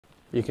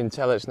You can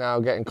tell it's now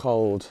getting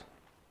cold.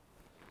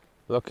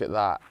 Look at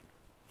that.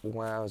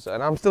 Wowza.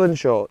 And I'm still in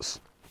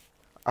shorts.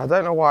 I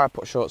don't know why I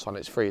put shorts on,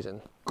 it's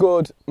freezing.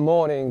 Good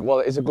morning. Well,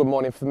 it is a good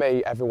morning for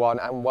me, everyone,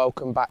 and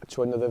welcome back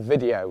to another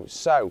video.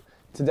 So,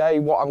 today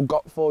what I've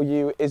got for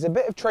you is a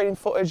bit of training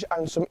footage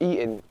and some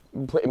eating,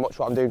 pretty much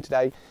what I'm doing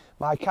today.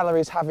 My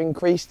calories have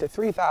increased to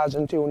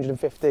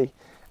 3,250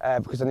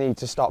 because I need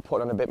to start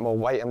putting on a bit more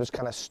weight. I'm just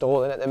kind of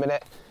stalling at the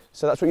minute.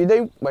 So that's what you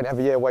do.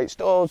 Whenever your weight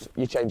stalls,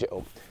 you change it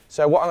up.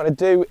 So what I'm going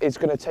to do is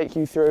going to take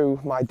you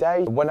through my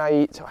day. When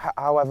I eat,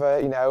 however,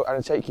 I'm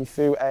going to take you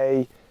through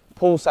a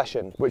pull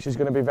session, which is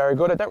going to be very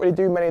good. I don't really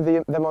do many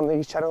of them on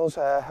these channels.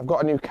 I've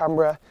got a new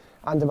camera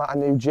and I'm at a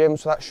new gym,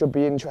 so that should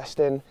be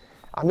interesting.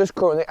 I'm just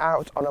currently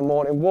out on a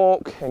morning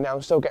walk.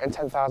 I'm still getting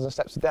 10,000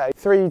 steps a day.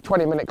 3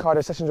 20-minute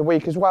cardio sessions a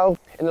week as well.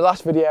 In the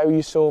last video,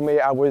 you saw me,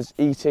 I was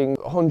eating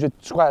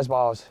 100 squares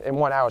bars in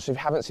 1 hour. So if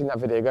you haven't seen that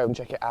video, go and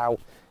check it out.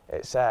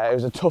 It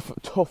was a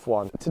tough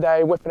one.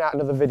 Today, whipping out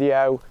another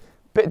video,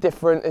 bit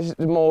different. This is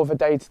more of a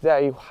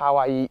day-to-day how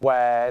I eat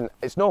when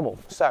it's normal.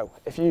 So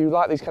if you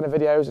like these kind of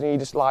videos and you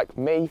just like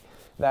me,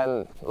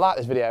 then like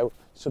this video,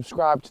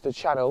 subscribe to the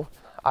channel.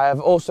 I have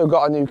also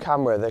got a new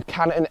camera, the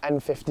Canon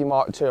N50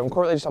 Mark II. I'm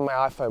currently just on my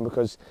iPhone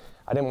because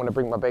I didn't want to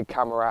bring my big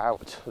camera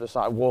out, just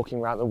like walking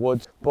around the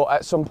woods. But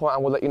at some point I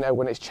will let you know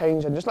when it's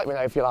changed, and just let me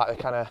know if you like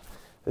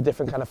the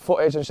different kind of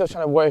footage. I'm still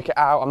trying to work it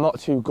out. I'm not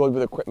too good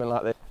with equipment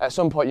like this. At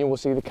some point you will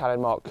see the Canon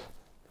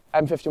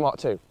M50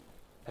 Mark II.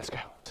 Let's go.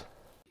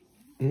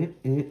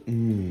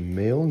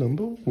 Meal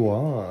number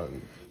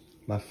 1.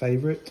 My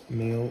favourite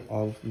meal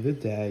of the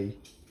day.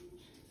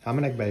 Ham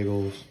and egg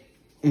bagels.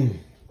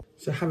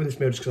 So having this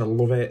meal just because I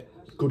love it.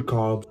 Good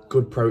carbs,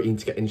 good protein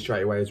to get in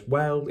straight away as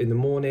well in the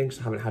morning, because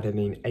I haven't had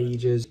any in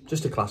ages.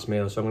 Just a class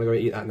meal, so I'm going to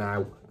go eat that now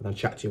and then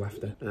chat to you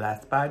after.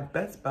 Last bite,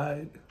 best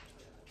bite.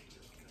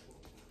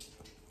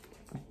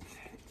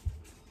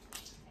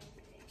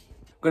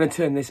 I'm going to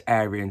turn this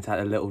area into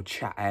a little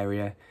chat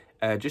area.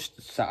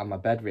 Just sat on my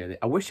bed really.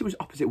 I wish it was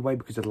opposite way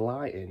because the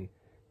lighting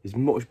is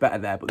much better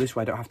there, but this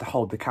way I don't have to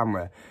hold the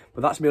camera.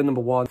 But that's meal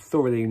number 1.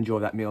 Thoroughly enjoy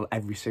that meal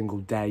every single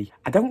day.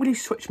 I don't really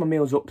switch my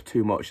meals up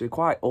too much. They're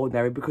quite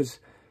ordinary because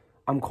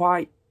I'm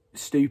quite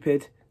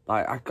stupid.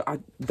 Like I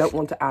don't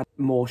want to add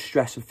more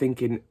stress of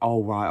thinking,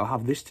 oh right, I'll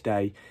have this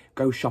today,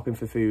 go shopping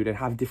for food and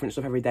have different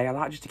stuff every day. I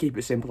like just to keep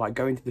it simple, like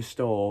go into the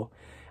store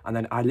and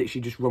then I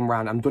literally just run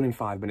around. I'm done in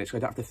 5 minutes, so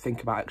I don't have to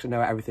think about it because I know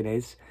where everything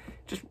is.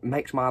 Just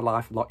makes my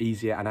life a lot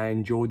easier and I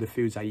enjoy the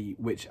foods I eat,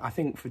 which I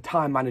think for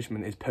time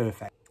management is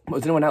perfect. But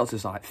as anyone else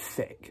is like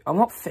thick, I'm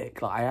not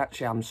thick, like I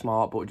actually am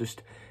smart, but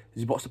just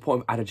what's the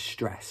point of added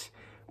stress?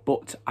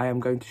 But I am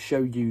going to show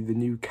you the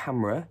new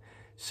camera.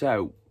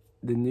 So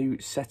the new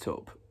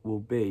setup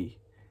will be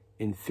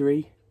in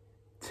 3,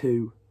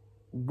 2,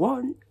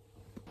 1.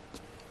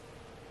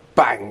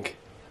 Bang!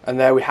 And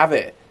there we have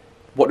it.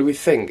 What do we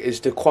think? Is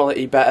the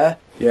quality better?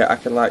 Yeah, I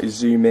can like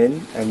zoom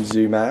in and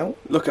zoom out.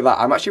 Look at that,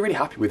 I'm actually really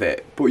happy with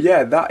it. But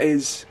yeah, that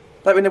is,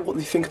 let me know what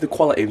you think of the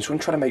quality. I'm just trying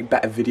to make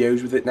better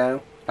videos with it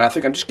now. And I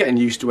think I'm just getting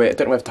used to it. I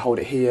don't know if to hold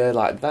it here,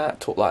 like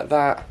that, talk like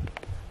that,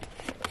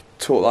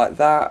 talk like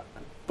that.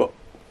 But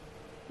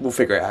we'll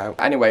figure it out.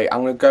 Anyway,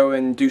 I'm gonna go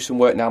and do some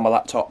work now on my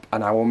laptop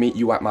and I will meet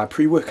you at my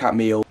pre-workout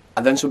meal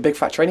and then some big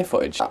fat training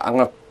footage. I'm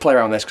gonna play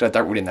around with this because I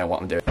don't really know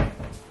what I'm doing.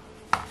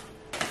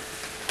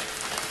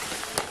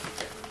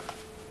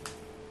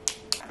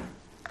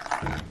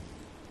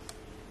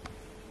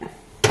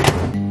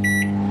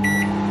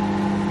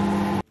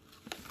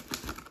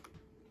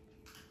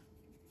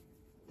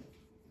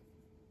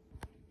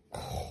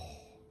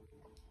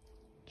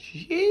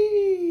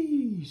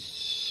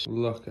 Jeez!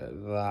 Look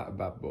at that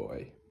bad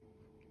boy.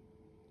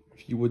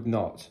 If you would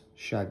not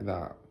shag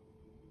that,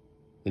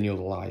 then you're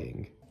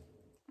lying.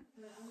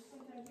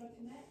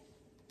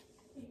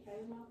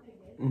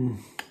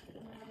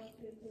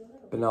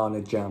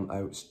 Banana, jam,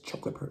 oats,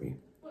 chocolate protein.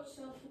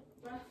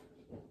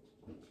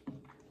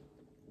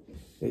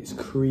 It's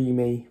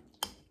creamy.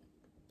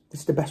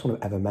 This is the best one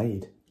I've ever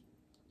made.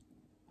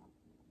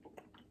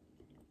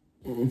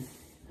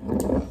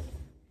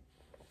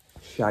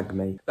 Shag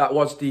me. That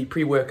was the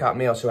pre-workout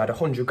meal, so I had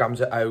 100 grams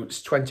of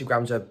oats, 20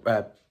 grams of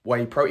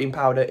whey protein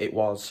powder. It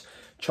was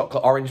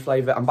chocolate orange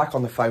flavour. I'm back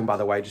on the phone, by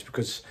the way, just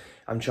because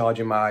I'm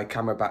charging my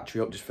camera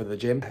battery up just for the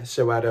gym.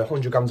 So I had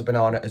 100 grams of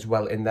banana as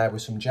well in there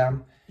with some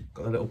jam.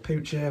 Got a little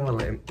pooch here. I'm going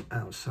to let him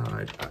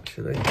outside,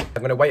 actually.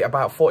 I'm going to wait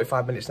about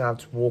 45 minutes now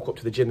to walk up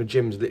to the gym. The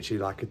gym's literally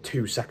like a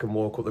 2-second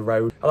walk up the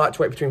road. I like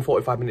to wait between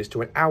 45 minutes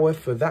to an hour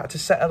for that to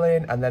settle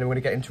in. And then we're going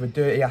to get into a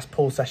dirty-ass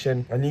pull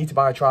session. I need to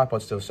buy a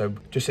tripod still, so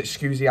just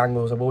excuse the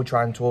angles. I will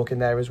try and talk in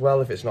there as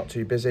well if it's not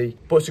too busy.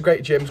 But it's a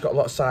great gym. It's got a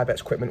lot of Cybex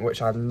equipment,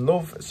 which I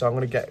love. So I'm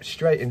going to get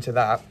straight into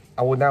that.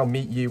 I will now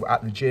meet you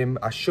at the gym.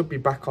 I should be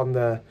back on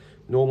the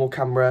normal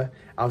camera.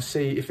 I'll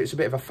see if it's a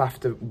bit of a faff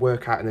to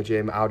work out in the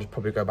gym, I'll just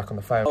probably go back on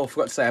the phone. Oh, I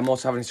forgot to say, I'm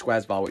also having a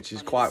squares bar, which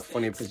is quite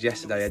funny because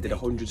yesterday I did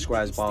 100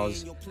 squares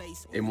bars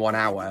in 1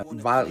 hour. I'm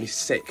violently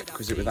sick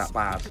because it was that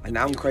bad. And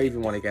now I'm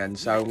craving one again,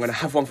 so I'm gonna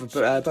have one for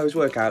Bo's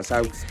workout.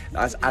 So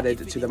that's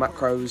added to the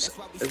macros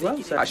as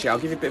well. So actually, I'll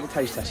give you a bit of a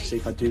taste test to see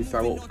if I do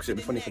throw up, because it'd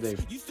be funny if I do.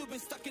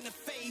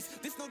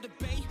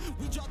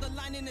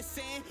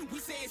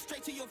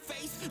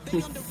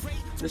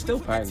 They're still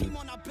paying.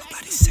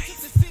 Nobody's safe.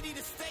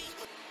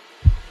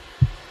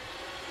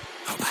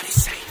 Nobody's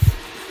safe.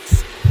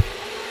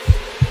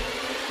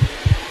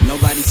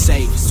 Nobody's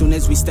safe. Soon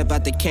as we step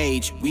out the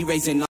cage, we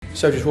raising.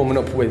 So just warming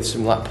up with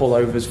some like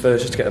pullovers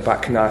first, just to get the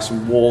back nice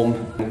and warm.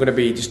 I'm going to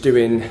be just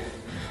doing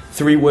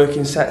 3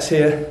 working sets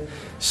here.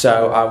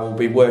 So I will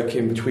be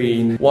working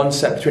between 1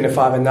 set between a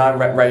 5 and 9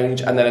 rep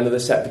range, and then another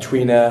set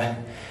between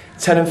 10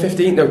 and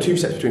 15. No, 2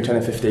 sets between 10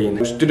 and 15.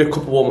 Just did a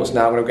couple warm-ups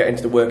now. I'm going to get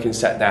into the working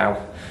set now.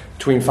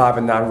 Between 5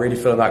 and 9, really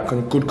feeling that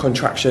good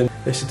contraction.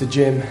 This is the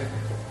gym.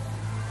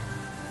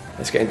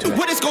 Let's get into it.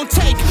 What it's gonna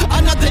take?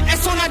 Another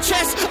S on our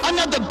chest,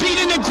 another beat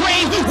in the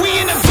grave. We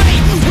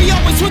innovate, we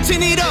always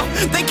switching it up.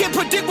 They can't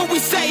predict what we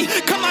say.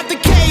 Come out the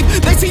cave,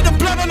 they see the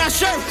blood on our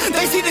shirt,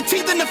 they see the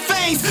teeth in the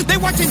face. They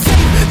watching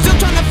tape, still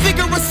trying to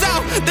figure us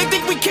out. They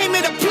think we came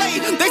here to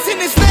play. They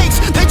sending snakes,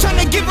 they trying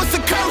to give us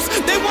a curse.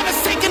 They want us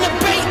taking a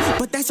bait,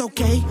 but that's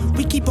okay.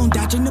 We keep on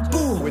dodging the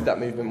bull. With that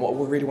movement, what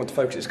we really want to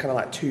focus is kind of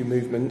like 2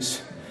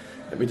 movements.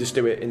 Let me just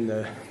do it in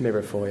the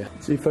mirror for you.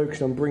 So you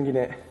focus on bringing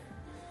it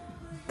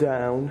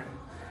down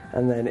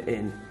and then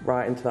in,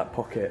 right into that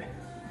pocket.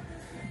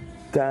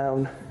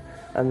 Down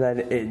and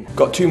then in.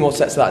 Got 2 more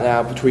sets of that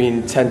now,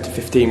 between 10 to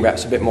 15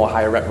 reps, a bit more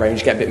higher rep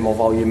range, get a bit more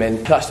volume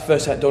in. That's the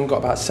first set done, got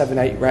about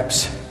 7-8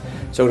 reps.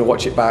 So I'm gonna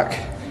watch it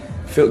back,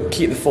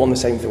 keep the form the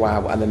same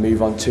throughout, and then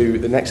move on to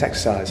the next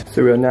exercise.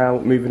 So we are now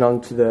moving on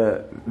to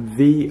the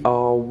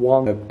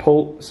VR1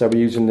 pull. So we're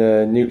using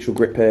the neutral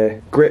grip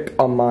here. Grip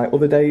on my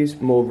other days,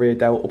 more rear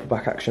delt, upper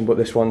back action, but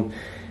this one,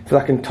 I feel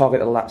like I can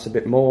target the lats a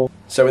bit more.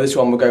 So with this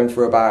one, we're going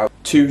for about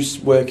 2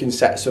 working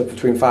sets of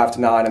between 5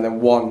 to 9, and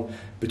then 1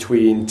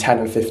 between 10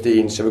 and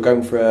 15. So we're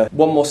going for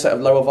 1 more set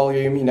of lower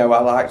volume. You know,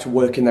 I like to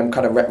work in them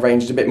kind of rep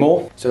ranges a bit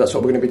more. So that's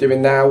what we're going to be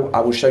doing now.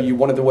 I will show you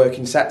one of the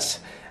working sets,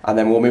 and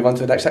then we'll move on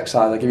to the next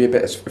exercise. I'll give you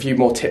a few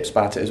more tips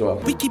about it as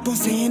well. We keep on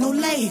saying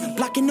Olay,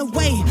 blocking the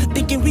way,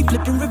 thinking we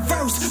flip in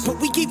reverse, but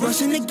we keep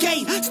rushing the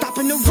gate,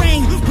 stopping the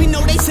rain. We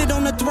know they sit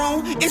on the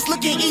throne, it's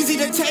looking easy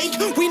to take.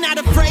 We not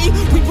afraid,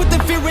 we put the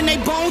fear in their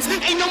bones,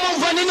 ain't no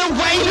more running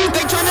away.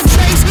 They tryna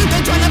trace,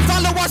 they tryna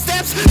follow our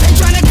steps, they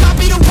tryna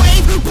copy the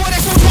wave. Boy,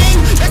 that's so lame,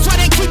 that's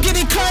why they keep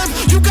getting curved.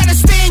 You gotta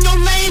stay in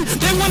your lane,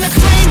 they wanna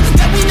claim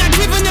that we not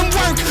giving them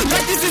work,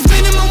 like this is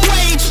minimum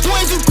wage.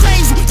 Boys, you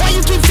crazy, why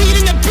you keep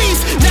feeding the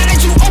beast? Now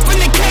that you open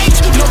the cage.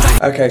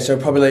 Okay, so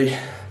probably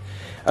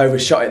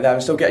overshot it there.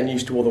 I'm still getting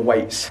used to all the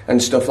weights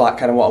and stuff, like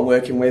kind of what I'm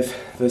working with.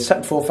 The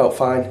set before felt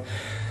fine.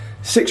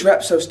 6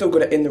 reps, so still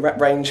got it in the rep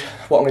range.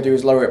 What I'm gonna do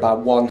is lower it by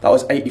 1. That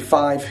was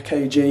 85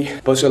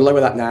 kg, but I'm gonna lower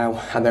that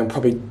now and then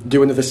probably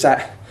do another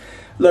set,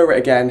 lower it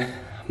again,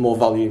 more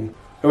volume.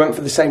 I went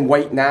for the same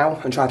weight now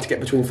and tried to get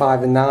between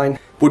 5 and 9.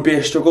 Would be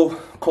a struggle,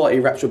 quality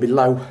reps would be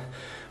low. I'm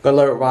gonna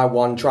lower it by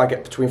 1, try to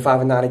get between 5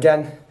 and 9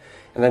 again,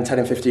 and then 10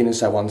 and 15 and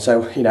so on.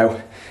 So, you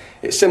know,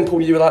 it's simple,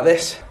 you do it like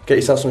this. Get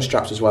yourself some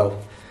straps as well,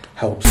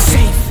 helps.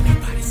 Safe.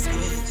 Nobody's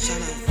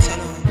safe. Tell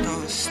them,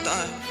 don't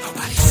start.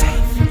 Nobody's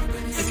safe.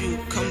 If you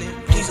come there,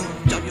 please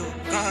don't drop your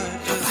guard.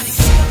 Nobody's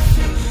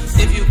safe.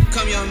 If you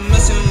come, you're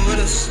messing with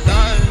a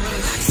star.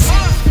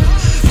 1,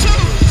 2,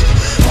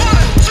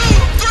 1, 2,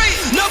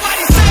 3.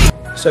 Nobody's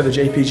safe. So the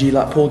JPG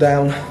lat pull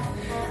down,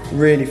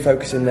 really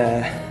focusing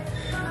there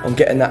on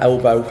getting that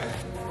elbow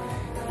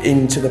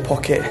into the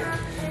pocket.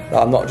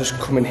 I'm not just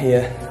coming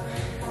here,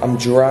 I'm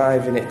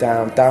driving it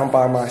down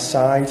by my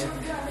side,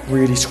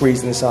 really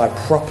squeezing the side,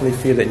 properly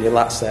feel it in your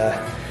lats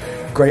there.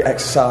 Great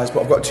exercise,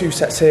 but I've got 2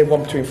 sets here,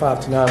 1 between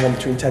 5 to 9, 1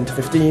 between 10 to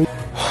 15.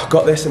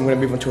 Got this, and we're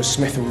gonna move on to a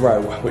Smith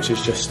row, which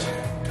is just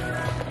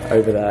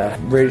over there.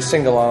 Really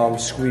single arm,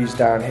 squeeze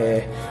down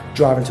here,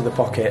 drive into the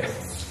pocket.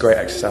 Great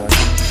exercise.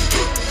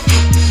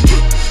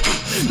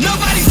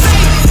 Nobody's safe.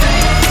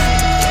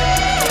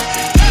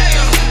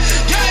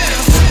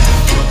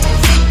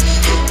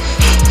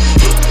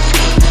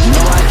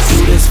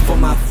 For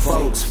my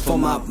folks, for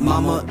my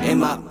mama and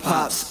my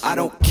pops. I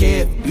don't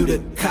care if you the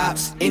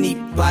cops,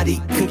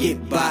 anybody could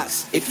get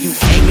boxed. If you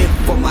aiming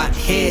for my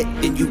head,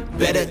 then you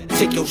better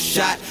take your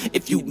shot.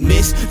 If you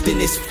miss, then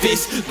this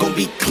fist gon'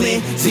 be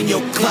cleansing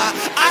your clock.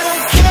 I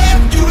don't care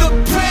if you the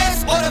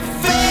press or the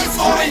feds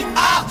or an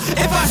op.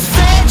 If I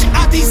stretch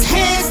out these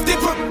hands, then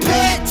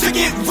prepare to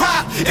get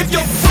robbed. If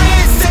your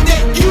friends said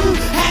that you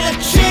had a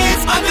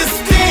chance,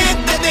 understand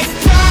that they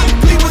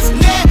probably was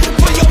never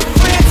for your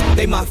friends.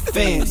 They my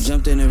fans. I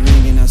jumped in the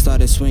ring and I started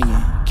started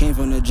swinging. Came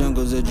from the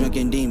jungles of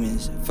drunken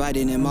demons,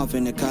 fighting them off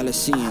in the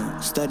Coliseum.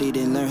 Studied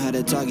and learned how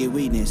to target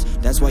weakness.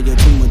 That's why your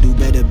team will do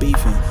better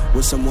beefing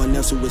with someone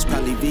else who is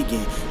probably vegan.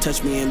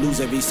 Touch me and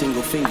lose every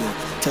single finger.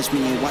 Touch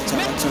me and watch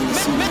how I turn the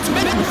scene to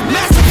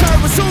massacre.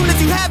 As soon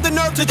as you have the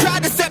nerve to try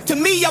to step to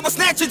me, I will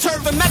snatch your turf.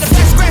 And matter of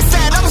fact, scratch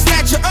that, I will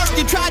snatch your earth.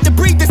 You tried to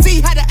breathe to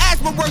see how the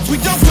asthma works. We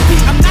don't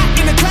compete. I'm not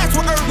in a class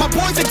with earth. My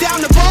boys are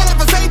down the ball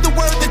if I say the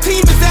word. The team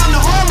is down the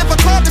hall if I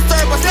call the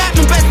third. I snap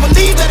them best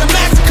believe that a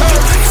massacre.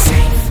 Nobody's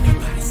safe.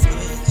 Nobody's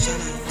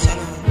safe. Tell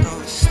them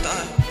don't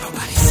start.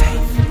 Nobody's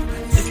safe.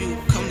 If you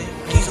come in,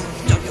 please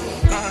don't drop your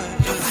guard.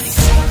 Nobody's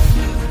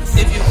safe.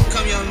 If you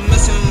come, you're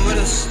messing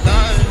with a star.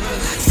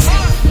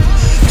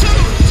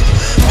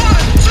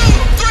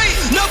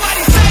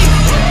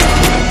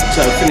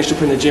 So finished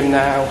up in the gym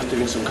now,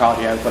 doing some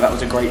cardio, but that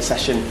was a great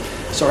session.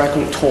 Sorry I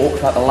couldn't talk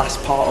about the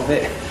last part of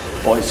it,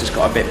 but it's just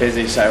got a bit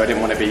busy, so I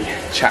didn't want to be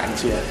chatting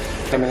to you.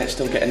 10 minutes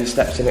still getting the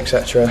steps in,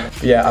 etc.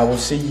 Yeah, I will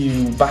see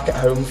you back at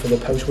home for the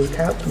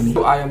post-workout.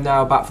 I am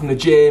now back from the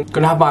gym.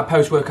 Gonna have my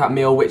post-workout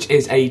meal, which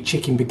is a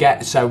chicken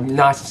baguette, so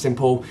nice and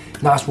simple,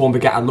 nice warm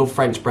baguette. I love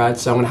French bread,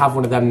 so I'm gonna have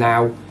one of them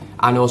now.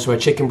 And also a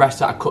chicken breast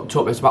that I cooked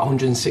up, it's about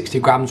 160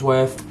 grams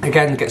worth.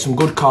 Again, get some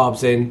good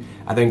carbs in,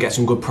 and then get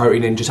some good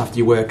protein in just after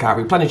your workout.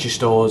 Replenish your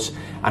stores,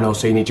 and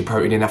also you need your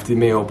protein in after the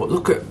meal. But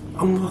look at,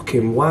 I'm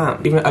looking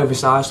wow. Even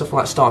oversized stuff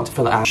like starting to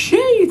fill it out.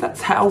 Gee,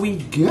 that's how we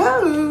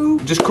go.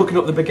 Just cooking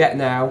up the baguette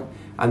now,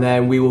 and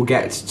then we will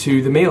get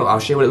to the meal. I'll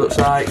show you what it looks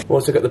like. We've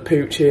also got the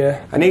pooch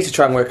here. I need to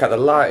try and work out the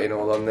lighting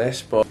all on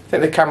this, but I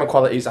think the camera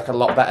quality is like a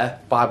lot better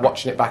by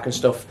watching it back and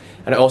stuff,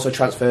 and it also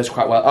transfers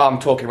quite well. Oh, I'm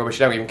talking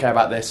rubbish, I don't even care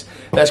about this.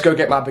 Let's go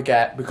get my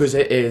baguette because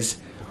it is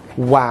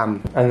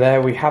wham. And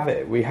there we have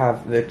it. We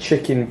have the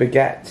chicken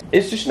baguette.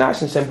 It's just a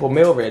nice and simple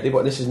meal really,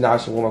 but this is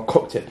nice and warm. I've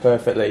cooked it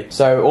perfectly.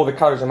 So all the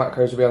calories and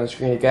macros will be on the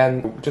screen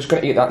again. Just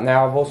gonna eat that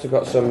now. I've also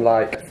got some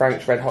like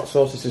Frank's red hot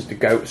sauce. This is the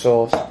goat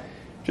sauce.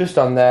 Just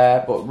on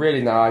there, but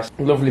really nice.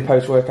 Lovely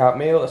post-workout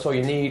meal. That's all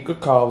you need. Good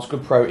carbs,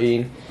 good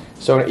protein.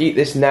 So I'm gonna eat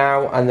this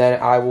now, and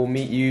then I will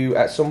meet you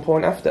at some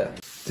point after.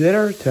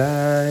 Dinner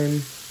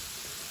time.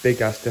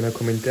 Big ass dinner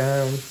coming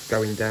down,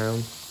 going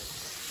down.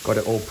 Got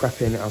it all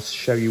prepping. I'll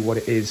show you what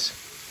it is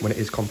when it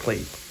is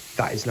complete.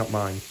 That is not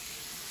mine,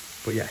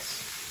 but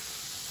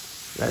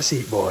yes. Let's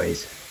eat,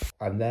 boys.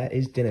 And there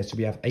is dinner. So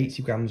we have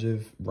 80 grams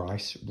of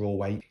rice, raw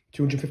weight,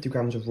 250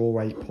 grams of raw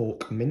weight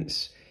pork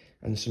mince,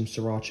 and some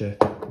sriracha,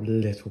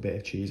 little bit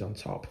of cheese on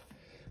top.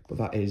 But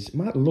that is,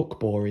 might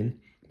look boring,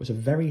 but it's a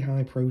very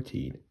high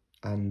protein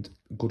and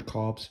good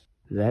carbs.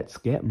 Let's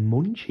get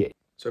munching.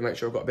 So make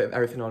sure I've got a bit of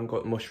everything on,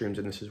 got mushrooms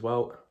in this as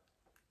well.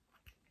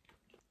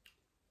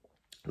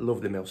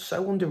 Love the meal,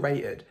 so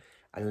underrated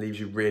and leaves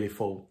you really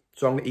full.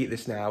 So I'm gonna eat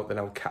this now, then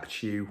I'll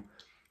catch you,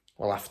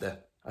 well, after.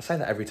 I say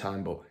that every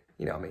time, but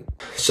you know what I mean.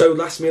 So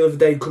last meal of the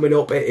day coming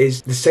up, it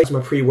is the same as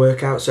my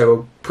pre-workout,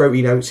 so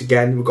protein oats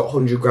again. We've got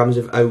 100 grams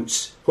of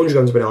oats, 100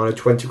 grams of banana,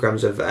 20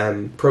 grams of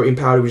protein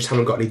powder. We just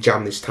haven't got any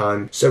jam this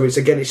time. So it's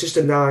just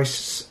a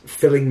nice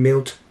filling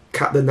meal to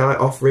cap the night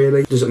off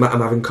really. Doesn't matter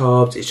I'm having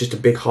carbs, it's just a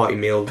big hearty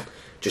meal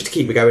just to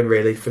keep me going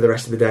really for the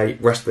rest of the day,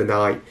 rest of the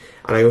night.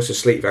 And I also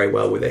sleep very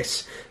well with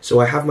this. So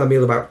I have my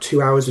meal about 2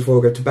 hours before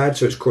I go to bed,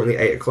 so it's currently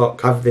 8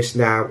 o'clock. Have this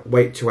now,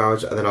 wait 2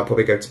 hours, and then I'll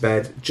probably go to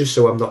bed, just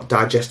so I'm not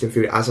digesting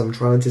food as I'm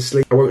trying to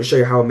sleep. I won't show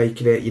you how I'm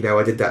making it, you know,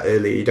 I did that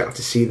earlier, you don't have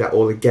to see that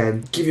all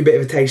again. Give you a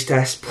bit of a taste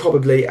test,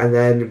 probably, and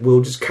then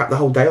we'll just cap the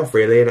whole day off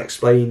really and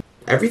explain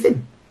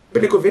everything.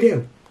 Been a good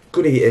video.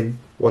 Good eating,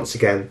 once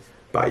again,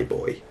 by your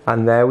boy.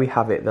 And there we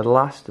have it, the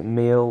last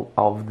meal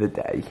of the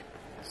day.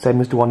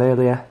 Same as the one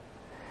earlier.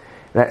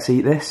 Let's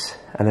eat this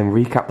and then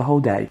recap the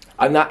whole day.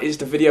 And that is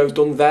the video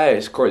done there.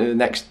 It's currently the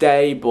next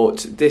day,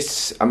 but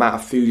this amount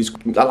of food is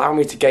allowing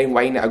me to gain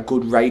weight at a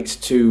good rate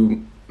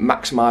to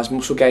maximise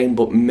muscle gain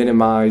but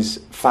minimise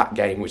fat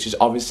gain, which is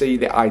obviously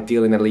the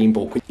ideal in a lean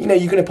bulk. You know,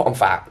 you're going to put on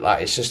fat,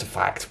 like it's just a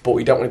fact, but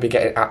we don't want to be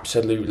getting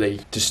absolutely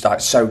just like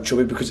so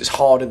chubby because it's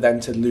harder then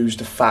to lose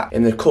the fat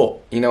in the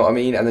cut, you know what I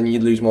mean? And then you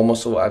lose more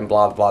muscle and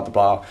blah, blah, blah,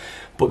 blah.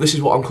 But this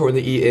is what I'm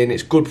currently eating.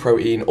 It's good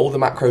protein. All the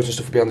macros and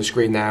stuff will be on the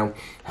screen now.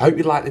 I hope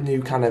you like the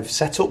new kind of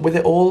setup with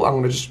it all. I'm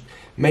going to just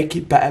make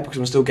it better because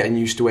I'm still getting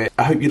used to it.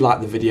 I hope you like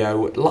the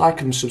video.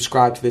 Like and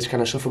subscribe to this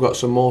kind of stuff. I've got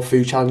some more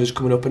food challenges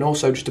coming up and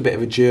also just a bit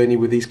of a journey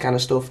with these kind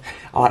of stuff.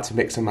 I like to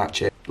mix and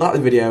match it. Like the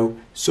video,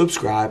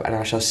 subscribe, and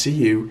I shall see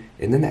you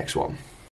in the next one.